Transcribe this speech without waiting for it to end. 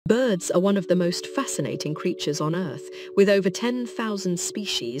Birds are one of the most fascinating creatures on Earth, with over 10,000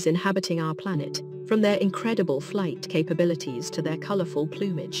 species inhabiting our planet. From their incredible flight capabilities to their colourful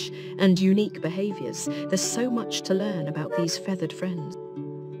plumage and unique behaviours, there's so much to learn about these feathered friends.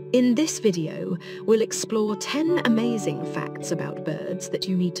 In this video, we'll explore 10 amazing facts about birds that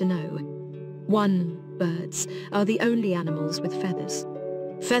you need to know. 1. Birds are the only animals with feathers.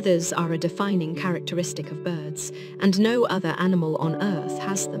 Feathers are a defining characteristic of birds, and no other animal on Earth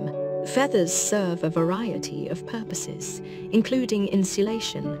has them. Feathers serve a variety of purposes, including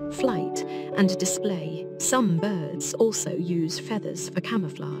insulation, flight, and display. Some birds also use feathers for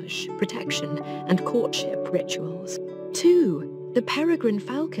camouflage, protection, and courtship rituals. 2. The peregrine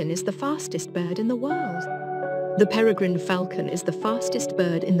falcon is the fastest bird in the world. The peregrine falcon is the fastest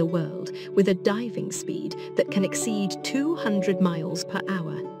bird in the world, with a diving speed that can exceed 200 miles per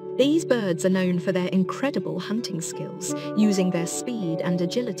hour. These birds are known for their incredible hunting skills, using their speed and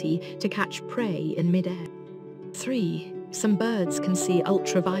agility to catch prey in mid-air. 3. Some birds can see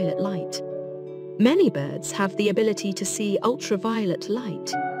ultraviolet light. Many birds have the ability to see ultraviolet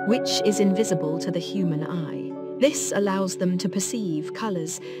light, which is invisible to the human eye. This allows them to perceive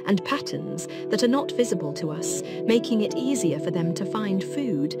colours and patterns that are not visible to us, making it easier for them to find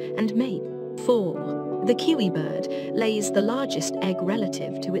food and mate. 4. The kiwi bird lays the largest egg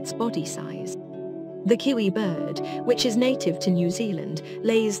relative to its body size. The kiwi bird, which is native to New Zealand,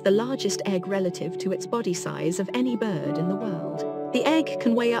 lays the largest egg relative to its body size of any bird in the world. The egg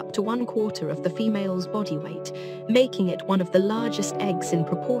can weigh up to 1/4 of the female's body weight, making it one of the largest eggs in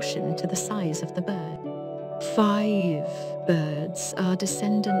proportion to the size of the bird. 5. Birds are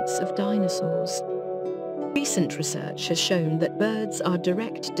descendants of dinosaurs. Recent research has shown that birds are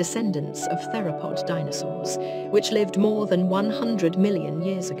direct descendants of theropod dinosaurs, which lived more than 100 million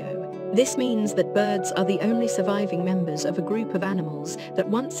years ago. This means that birds are the only surviving members of a group of animals that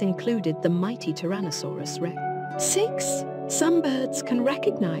once included the mighty Tyrannosaurus rex. 6. Some birds can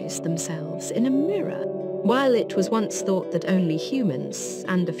recognize themselves in a mirror. While it was once thought that only humans,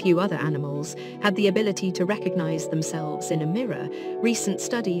 and a few other animals, had the ability to recognize themselves in a mirror, recent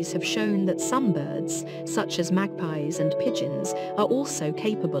studies have shown that some birds, such as magpies and pigeons, are also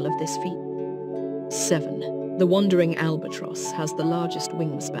capable of this feat. 7. The wandering albatross has the largest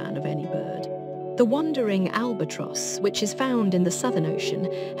wingspan of any bird. The wandering albatross, which is found in the Southern Ocean,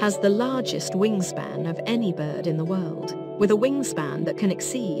 has the largest wingspan of any bird in the world, with a wingspan that can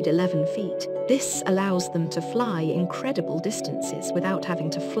exceed 11 feet. This allows them to fly incredible distances without having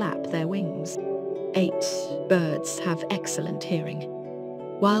to flap their wings. 8. Birds have excellent hearing.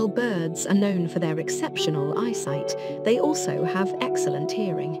 While birds are known for their exceptional eyesight, they also have excellent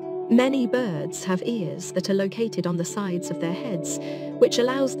hearing. Many birds have ears that are located on the sides of their heads, which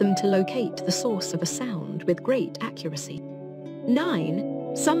allows them to locate the source of a sound with great accuracy.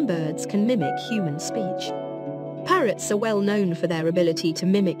 9. Some birds can mimic human speech. Parrots are well known for their ability to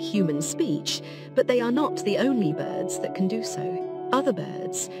mimic human speech, but they are not the only birds that can do so. Other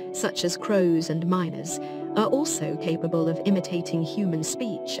birds, such as crows and miners, are also capable of imitating human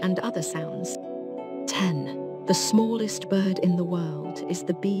speech and other sounds. 10. The smallest bird in the world is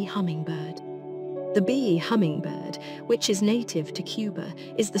the bee hummingbird. The bee hummingbird, which is native to Cuba,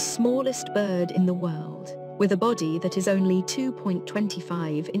 is the smallest bird in the world, with a body that is only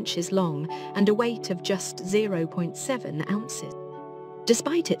 2.25 inches long and a weight of just 0.7 ounces.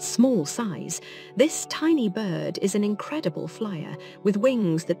 Despite its small size, this tiny bird is an incredible flyer, with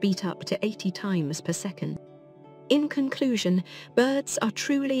wings that beat up to 80 times per second. In conclusion, birds are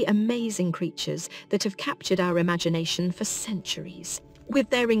truly amazing creatures that have captured our imagination for centuries.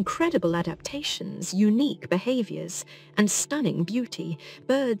 With their incredible adaptations, unique behaviors, and stunning beauty,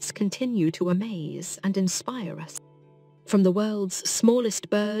 birds continue to amaze and inspire us. From the world's smallest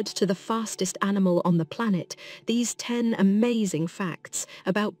bird to the fastest animal on the planet, these 10 amazing facts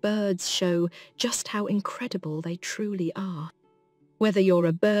about birds show just how incredible they truly are. Whether you're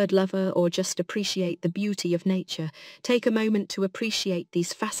a bird lover or just appreciate the beauty of nature, take a moment to appreciate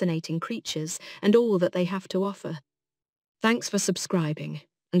these fascinating creatures and all that they have to offer. Thanks for subscribing,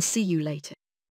 and see you later.